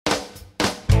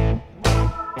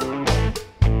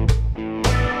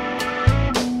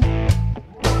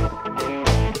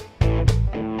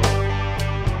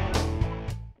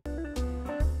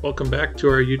Welcome back to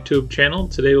our YouTube channel.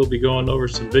 Today we'll be going over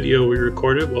some video we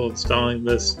recorded while installing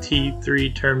this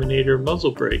T3 Terminator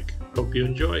muzzle brake. Hope you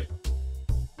enjoy.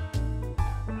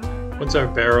 Once our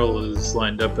barrel is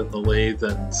lined up in the lathe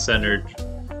and centered,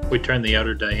 we turn the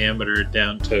outer diameter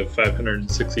down to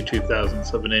 562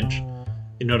 thousandths of an inch.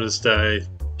 You noticed I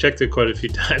checked it quite a few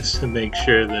times to make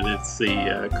sure that it's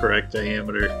the correct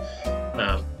diameter.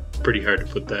 Pretty hard to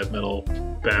put that metal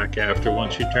back after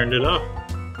once you turned it off.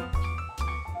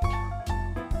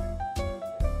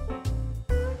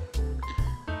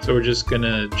 So we're just going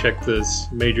to check this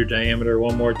major diameter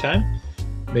one more time.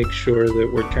 Make sure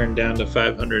that we're turned down to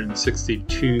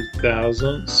 562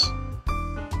 thousandths.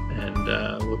 And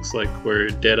looks like we're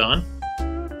dead on.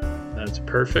 That's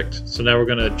perfect. So now we're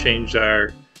going to change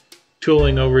our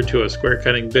tooling over to a square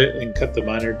cutting bit and cut the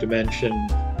minor dimension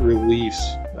release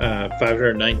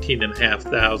 519.5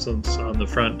 thousandths on the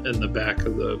front and the back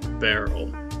of the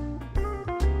barrel.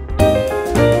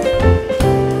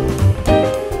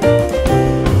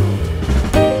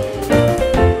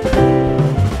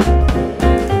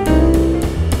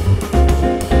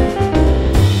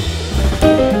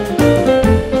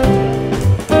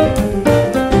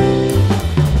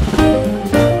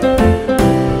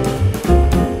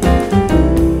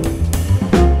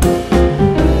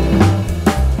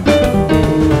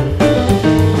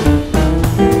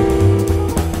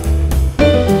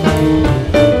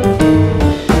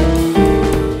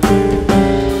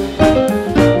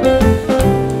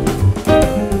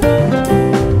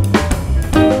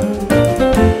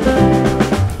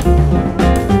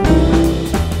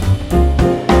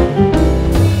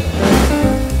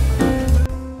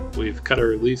 Cut a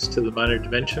release to the minor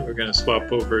dimension. We're going to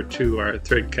swap over to our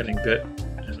thread cutting bit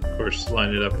and of course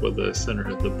line it up with the center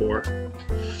of the bore.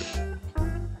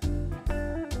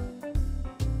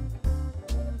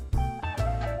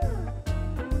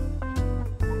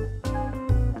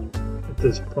 At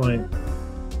this point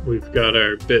we've got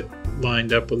our bit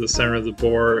lined up with the center of the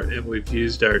bore, and we've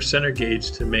used our center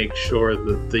gauge to make sure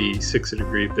that the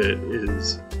 60-degree bit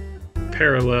is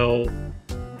parallel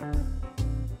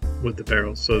with the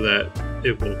barrel so that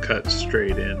it will cut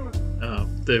straight in.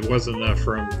 There wasn't enough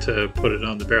room to put it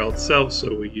on the barrel itself,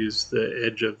 so we used the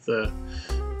edge of the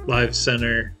live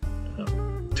center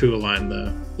to align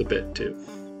the bit to.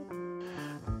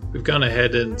 We've gone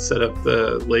ahead and set up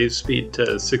the lathe speed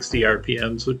to 60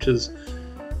 RPMs, which is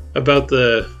about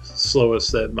the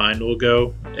slowest that mine will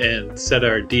go, and set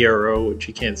our DRO, which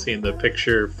you can't see in the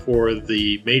picture, for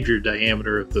the major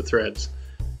diameter of the threads.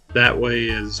 That way,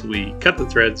 as we cut the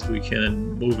threads, we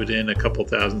can move it in a couple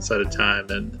thousandths at a time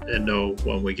and know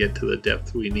when we get to the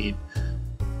depth we need.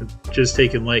 Just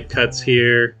taking light cuts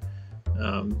here.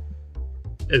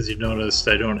 As you noticed,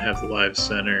 I don't have the live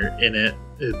center in it.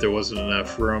 There wasn't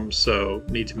enough room, so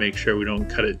need to make sure we don't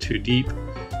cut it too deep,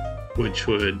 which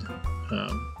would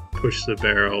push the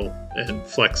barrel and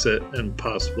flex it and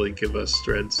possibly give us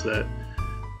threads that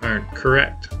aren't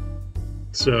correct.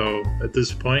 So at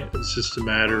this point, it's just a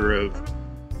matter of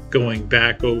going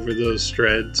back over those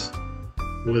threads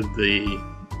with the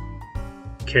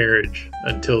carriage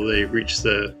until they reach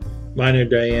the minor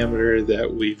diameter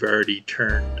that we've already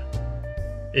turned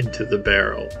into the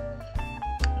barrel.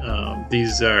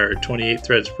 These are 28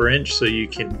 threads per inch, so you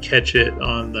can catch it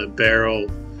on the barrel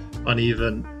on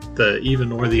the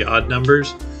even or the odd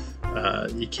numbers.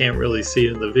 You can't really see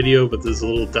it in the video, but there's a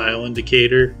little dial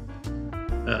indicator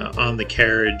on the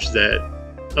carriage that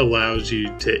allows you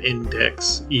to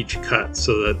index each cut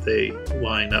so that they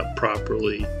line up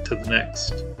properly to the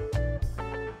next.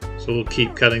 So we'll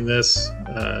keep cutting this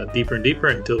deeper and deeper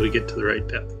until we get to the right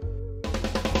depth.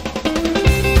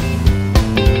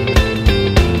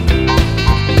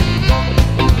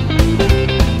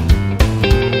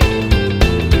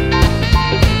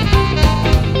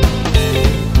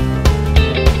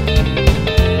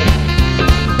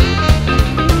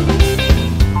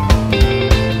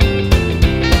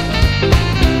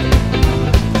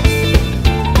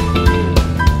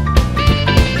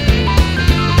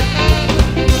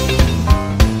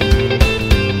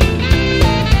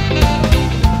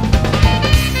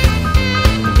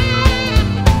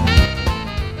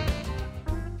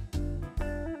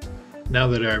 Now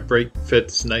that our brake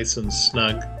fits nice and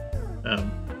snug,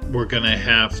 we're going to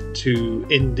have to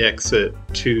index it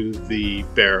to the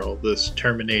barrel. This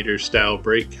Terminator style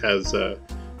brake has a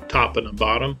top and a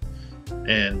bottom,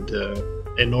 and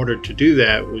in order to do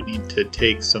that we need to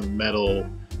take some metal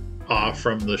off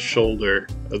from the shoulder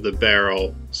of the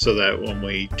barrel so that when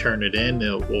we turn it in,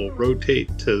 it will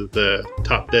rotate to the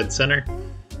top dead center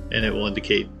and it will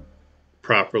indicate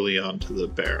properly onto the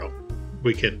barrel.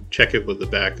 we can check it with the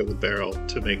back of the barrel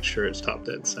to make sure it's top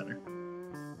dead center.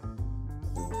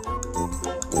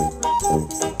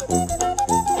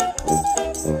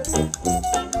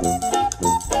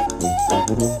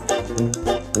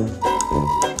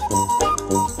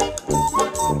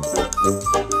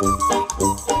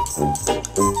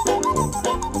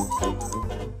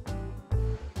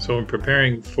 So in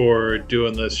preparing for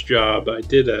doing this job, I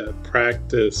did a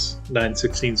practice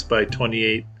 9/16 by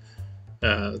 28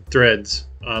 threads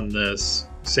on this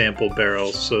sample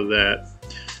barrel so that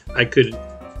I could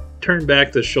turn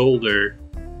back the shoulder,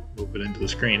 move it into the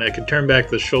screen, I could turn back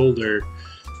the shoulder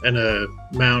and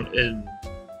mount and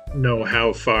know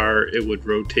how far it would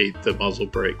rotate the muzzle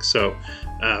brake. So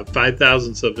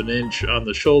 5/1000ths of an inch on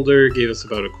the shoulder gave us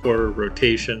about a quarter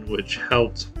rotation, which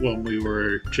helped when we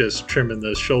were just trimming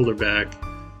the shoulder back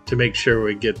to make sure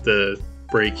we get the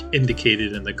brake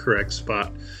indicated in the correct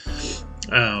spot.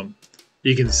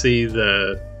 You can see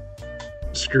the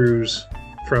screws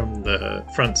from the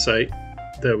front sight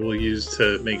that we'll use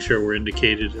to make sure we're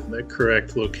indicated in the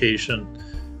correct location,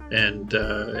 and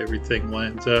everything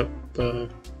lines up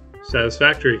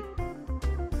satisfactory.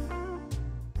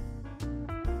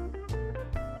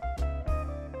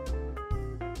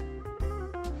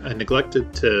 I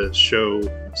neglected to show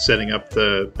setting up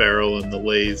the barrel and the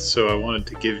lathe, so I wanted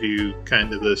to give you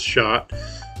kind of this shot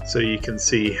so you can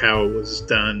see how it was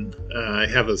done. I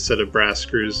have a set of brass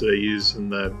screws that I use in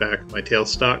the back of my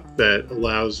tailstock that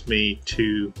allows me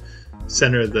to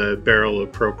center the barrel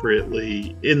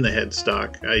appropriately in the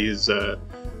headstock. I use a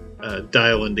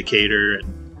dial indicator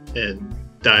and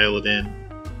dial it in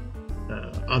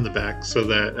on the back so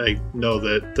that I know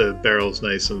that the barrel's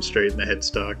nice and straight in the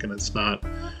headstock and it's not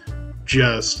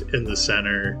just in the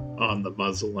center on the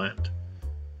muzzle end.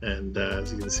 And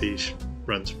as you can see, it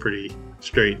runs pretty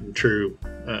straight and true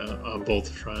on both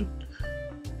the front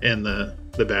and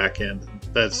the back end.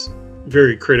 That's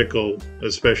very critical,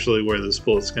 especially where this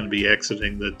bullet's going to be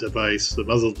exiting the device, the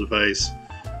muzzle device.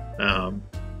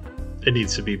 It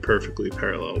needs to be perfectly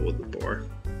parallel with the bore.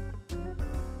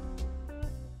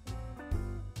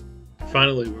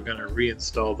 Finally, we're going to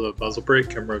reinstall the muzzle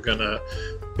brake, and we're going to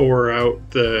bore out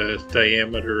the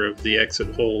diameter of the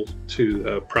exit hole to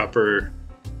a proper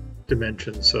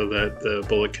dimension so that the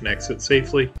bullet can exit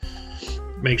safely.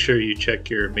 Make sure you check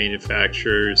your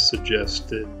manufacturer's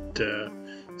suggested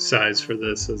size for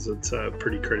this, as it's a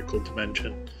pretty critical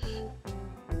dimension.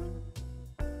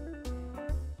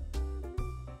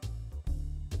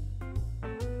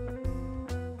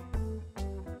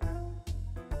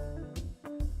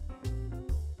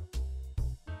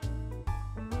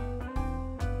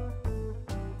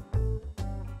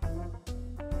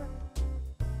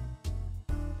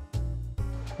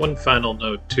 One final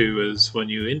note too is when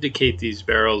you indicate these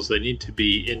barrels, they need to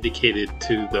be indicated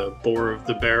to the bore of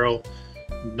the barrel,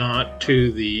 not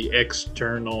to the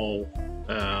external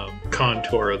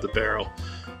contour of the barrel,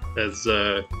 as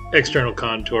external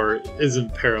contour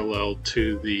isn't parallel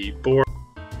to the bore,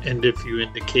 and if you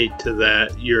indicate to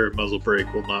that, your muzzle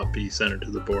brake will not be centered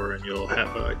to the bore and you'll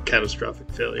have a catastrophic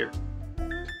failure.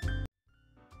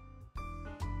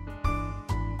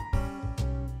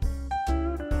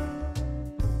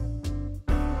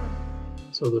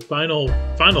 So the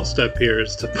final step here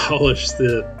is to polish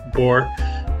the bore.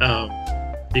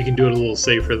 You can do it a little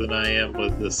safer than I am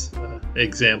with this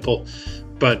example,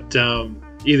 but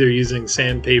either using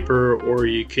sandpaper or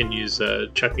you can use a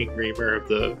chucking reamer of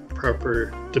the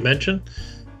proper dimension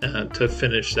to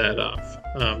finish that off.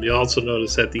 You'll also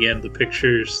notice at the end of the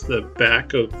pictures, the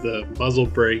back of the muzzle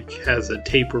brake has a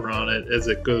taper on it as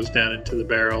it goes down into the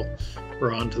barrel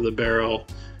or onto the barrel.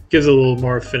 Gives a little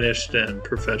more finished and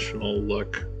professional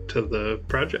look to the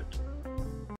project.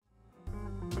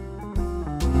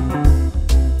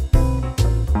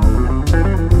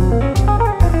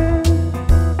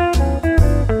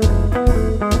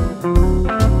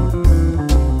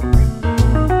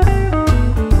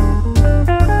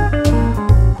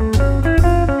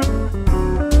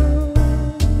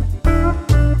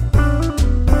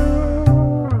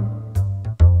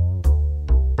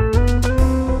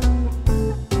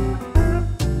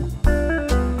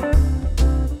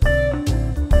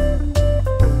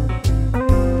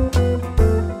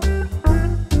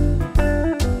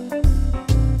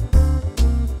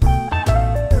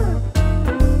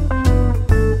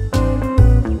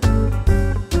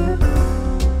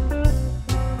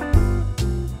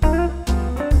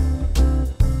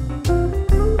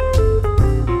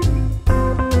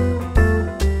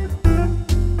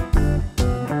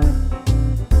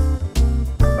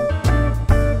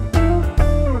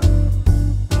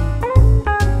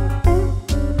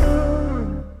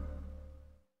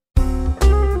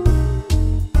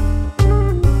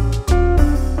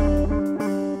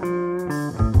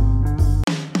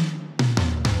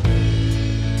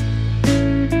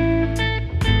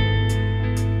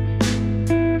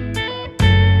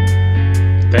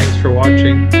 for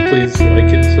watching. Please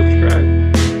like and subscribe.